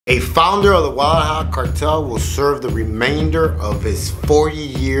A founder of the Guadalajara cartel will serve the remainder of his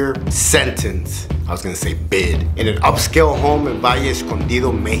 40-year sentence, I was gonna say bid, in an upscale home in Valle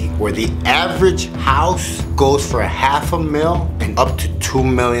Escondido, Mexico, where the average house goes for $500,000 and up to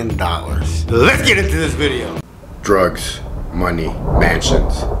 $2 million. Let's get into this video. Drugs, money,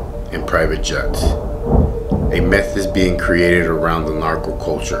 mansions, and private jets. A myth is being created around the narco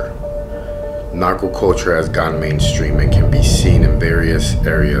culture. Narco culture has gone mainstream and can be seen in various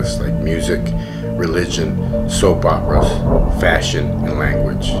areas like music, religion, soap operas, fashion, and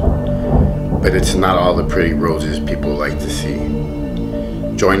language. But it's not all the pretty roses people like to see.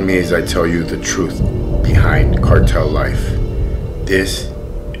 Join me as I tell you the truth behind cartel life. This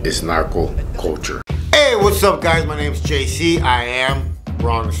is narco culture. Hey, what's up guys? My name is JC. I am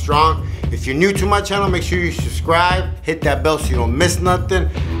Raw and Strong. If you're new to my channel, make sure you subscribe, hit that bell so you don't miss nothing.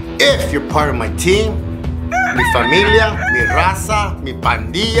 If you're part of my team, mi familia, mi raza, mi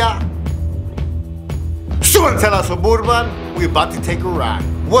pandilla, súbanse a la suburban, we're about to take a ride.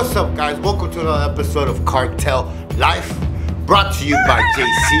 What's up guys? Welcome to another episode of Cartel Life, brought to you by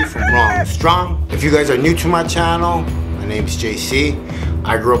JC from Raw and Strong. If you guys are new to my channel, my name is JC.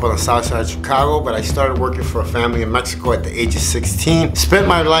 I grew up on the south side of Chicago, but I started working for a family in Mexico at the age of 16. Spent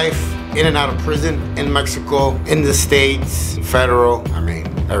my life in and out of prison in Mexico, in the States, federal, I mean,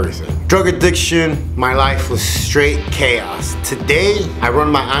 everything. Drug addiction, my life was straight chaos. Today, I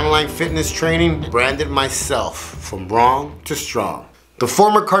run my online fitness training, branded myself from wrong to strong. The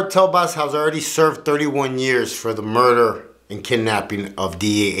former cartel boss has already served 31 years for the murder and kidnapping of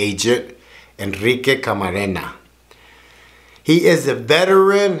DEA agent Kiki Camarena. He is a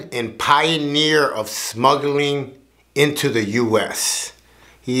veteran and pioneer of smuggling into the US.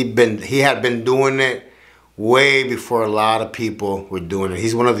 He had been doing it way before a lot of people were doing it.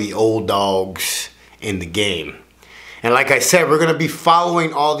 He's one of the old dogs in the game. And like I said, we're gonna be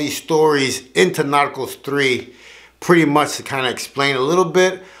following all these stories into Narcos 3, pretty much to kind of explain a little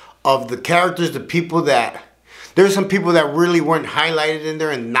bit of the characters, the people that, there's some people that really weren't highlighted in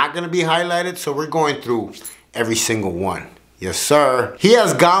there and not gonna be highlighted, so we're going through every single one. Yes, sir. He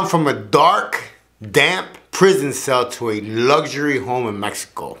has gone from a dark, damp prison cell to a luxury home in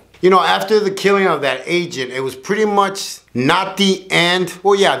Mexico. You know, after the killing of that agent, it was pretty much not the end.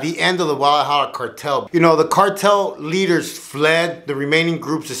 Well, yeah, the end of the Guadalajara cartel. You know, the cartel leaders fled. The remaining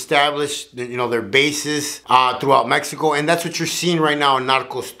groups established, you know, their bases throughout Mexico. And that's what you're seeing right now in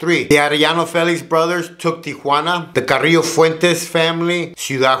Narcos 3. The Arellano Felix brothers took Tijuana. The Carrillo Fuentes family,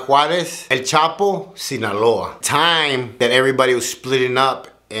 Ciudad Juarez. El Chapo, Sinaloa. Time that everybody was splitting up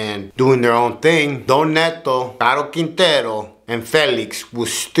and doing their own thing, Don Neto, Caro Quintero, and Felix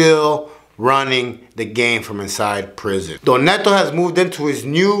was still running the game from inside prison. Don Neto has moved into his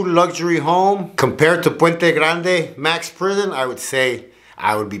new luxury home. Compared to Puente Grande Max Prison, I would say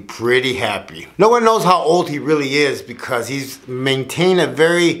I would be pretty happy. No one knows how old he really is because he's maintained a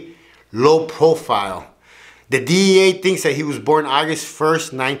very low profile. The DEA thinks that he was born August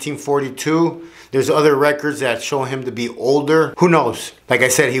 1st, 1942. There's other records that show him to be older. Who knows? Like I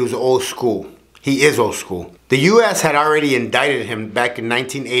said, he was old school. He is old school. The US had already indicted him back in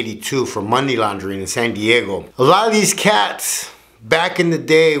 1982 for money laundering in San Diego. A lot of these cats back in the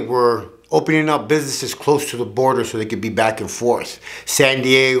day were opening up businesses close to the border so they could be back and forth. San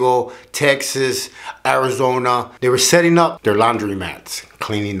Diego, Texas, Arizona. They were setting up their laundromats,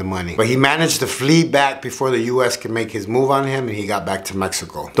 cleaning the money. But he managed to flee back before the US could make his move on him, and he got back to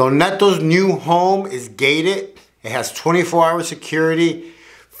Mexico. Don Neto's new home is gated. It has 24-hour security.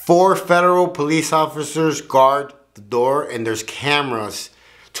 4 federal police officers guard the door, and there's cameras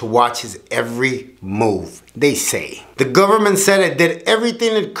to watch his every move, they say. The government said it did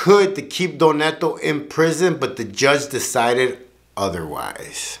everything it could to keep Don Neto in prison, but the judge decided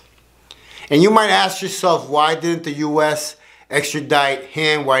otherwise. And you might ask yourself, why didn't the US extradite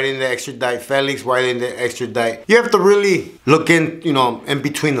him? Why didn't they extradite Felix? Why didn't they extradite? You have to really look in, you know, in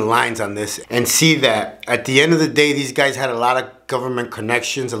between the lines on this and see that at the end of the day, these guys had a lot of government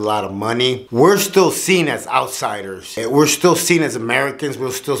connections, a lot of money. We're still seen as outsiders. We're still seen as Americans.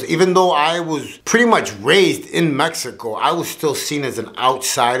 We're still, even though I was pretty much raised in Mexico, I was still seen as an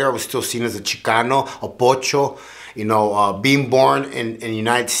outsider. I was still seen as a Chicano, a Pocho, you know, being born in the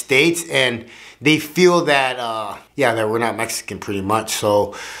United States. And they feel that, yeah, that we're not Mexican pretty much.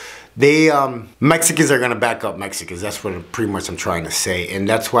 So they, Mexicans are gonna back up Mexicans. That's what pretty much I'm trying to say. And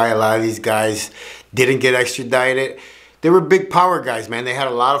that's why a lot of these guys didn't get extradited. They were big power guys, man. They had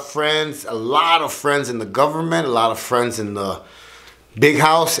a lot of friends in the government, a lot of friends in the big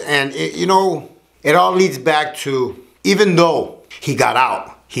house. And, you know, it all leads back to, even though he got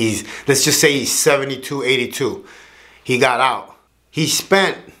out, let's just say he's 72, 82. He got out. He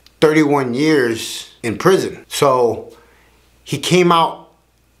spent 31 years in prison. So he came out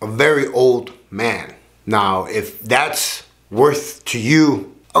a very old man. Now, if that's worth to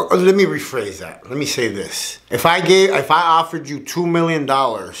you, or let me rephrase that. Let me say this. If I offered you $2 million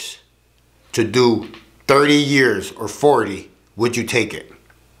to do 30 years or 40, would you take it?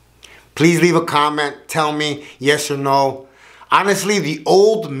 Please leave a comment. Tell me yes or no. Honestly, the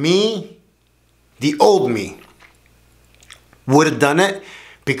old me would have done it,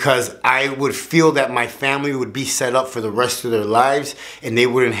 because I would feel that my family would be set up for the rest of their lives and they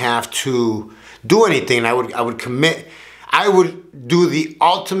wouldn't have to do anything. I would do the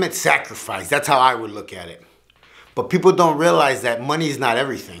ultimate sacrifice. That's how I would look at it. But people don't realize that money is not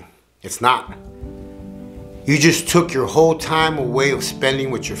everything. It's not. You just took your whole time away of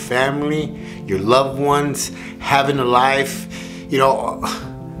spending with your family, your loved ones, having a life. You know,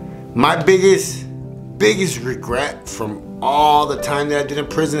 my biggest regret from all the time that I did in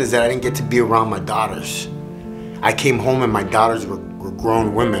prison is that I didn't get to be around my daughters. I came home and my daughters were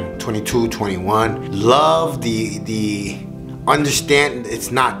grown women, 22, 21. Love, the understand, it's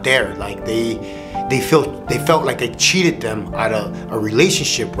not there. Like they felt like I cheated them out of a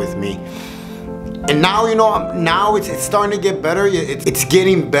relationship with me. And now, you know, now it's starting to get better. It's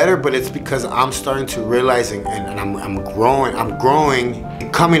getting better, but it's because I'm starting to realize and I'm growing,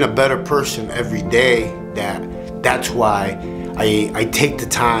 becoming a better person every day. That's why I take the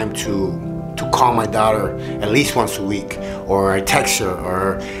time to call my daughter at least once a week, or I text her,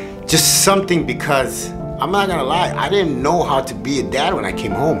 or just something, because I'm not gonna lie, I didn't know how to be a dad when I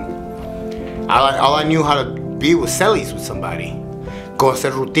came home. All I knew how to be was cellies with somebody. Go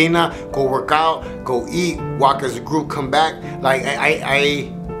hacer rutina, go work out, go eat, walk as a group, come back. Like I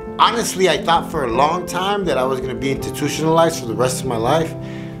honestly, I thought for a long time that I was gonna be institutionalized for the rest of my life,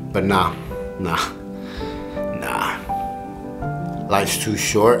 but nah. Life's too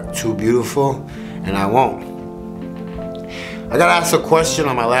short, too beautiful, and I won't. I got asked a question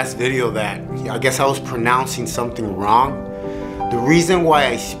on my last video that I guess I was pronouncing something wrong. The reason why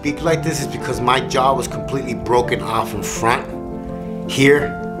I speak like this is because my jaw was completely broken off in front.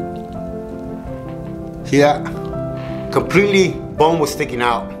 Here. See that? Completely, bone was sticking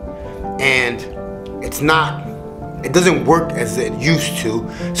out. And it doesn't work as it used to.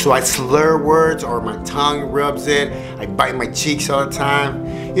 So I slur words, or my tongue rubs it. I bite my cheeks all the time.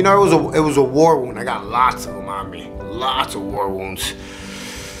 You know, it was a war wound. I got lots of them on me. Lots of war wounds.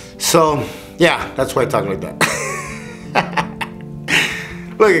 So, yeah, that's why I talk like that.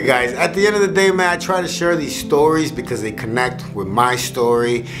 Look at guys, at the end of the day, man, I try to share these stories because they connect with my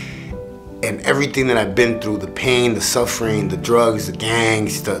story and everything that I've been through, the pain, the suffering, the drugs, the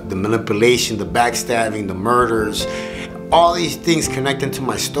gangs, the manipulation, the backstabbing, the murders, all these things connect into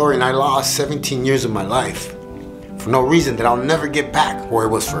my story. And I lost 17 years of my life for no reason that I'll never get back. Or it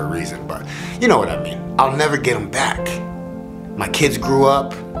was for a reason, but you know what I mean. I'll never get them back. My kids grew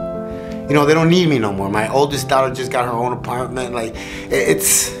up. You know, they don't need me no more. My oldest daughter just got her own apartment. Like,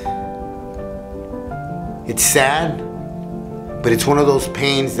 it's sad, but it's one of those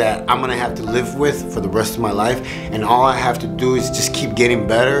pains that I'm gonna have to live with for the rest of my life. And all I have to do is just keep getting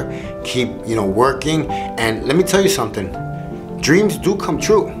better, keep, you know, working. And let me tell you something, dreams do come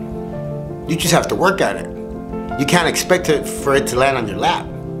true. You just have to work at it. You can't expect for it to land on your lap.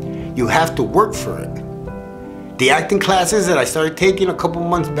 You have to work for it. The acting classes that I started taking a couple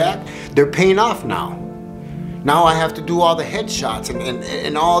months back, they're paying off now. Now I have to do all the headshots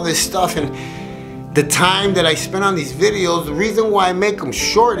and all this stuff. And the time that I spend on these videos, the reason why I make them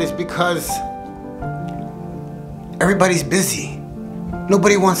short is because everybody's busy.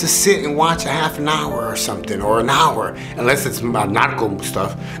 Nobody wants to sit and watch a half an hour or something, or an hour, unless it's about narco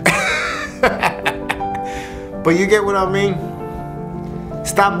stuff. But you get what I mean?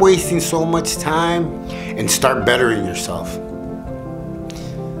 Stop wasting so much time and start bettering yourself.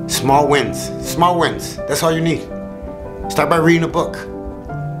 Small wins, that's all you need. Start by reading a book.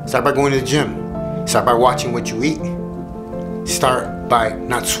 Start by going to the gym. Start by watching what you eat. Start by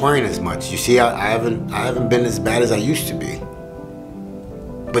not swearing as much. You see, I haven't been as bad as I used to be.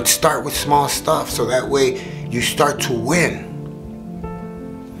 But start with small stuff so that way you start to win.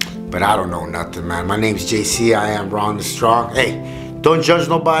 But I don't know nothing, man. My name's JC, I am Raw and Strong. Hey, don't judge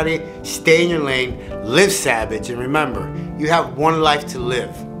nobody, stay in your lane, live savage, and remember, you have one life to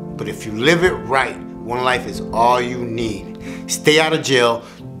live. But if you live it right, one life is all you need. Stay out of jail,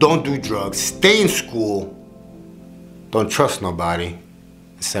 don't do drugs, stay in school, don't trust nobody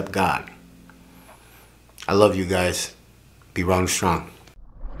except God. I love you guys. Be Raw and Strong.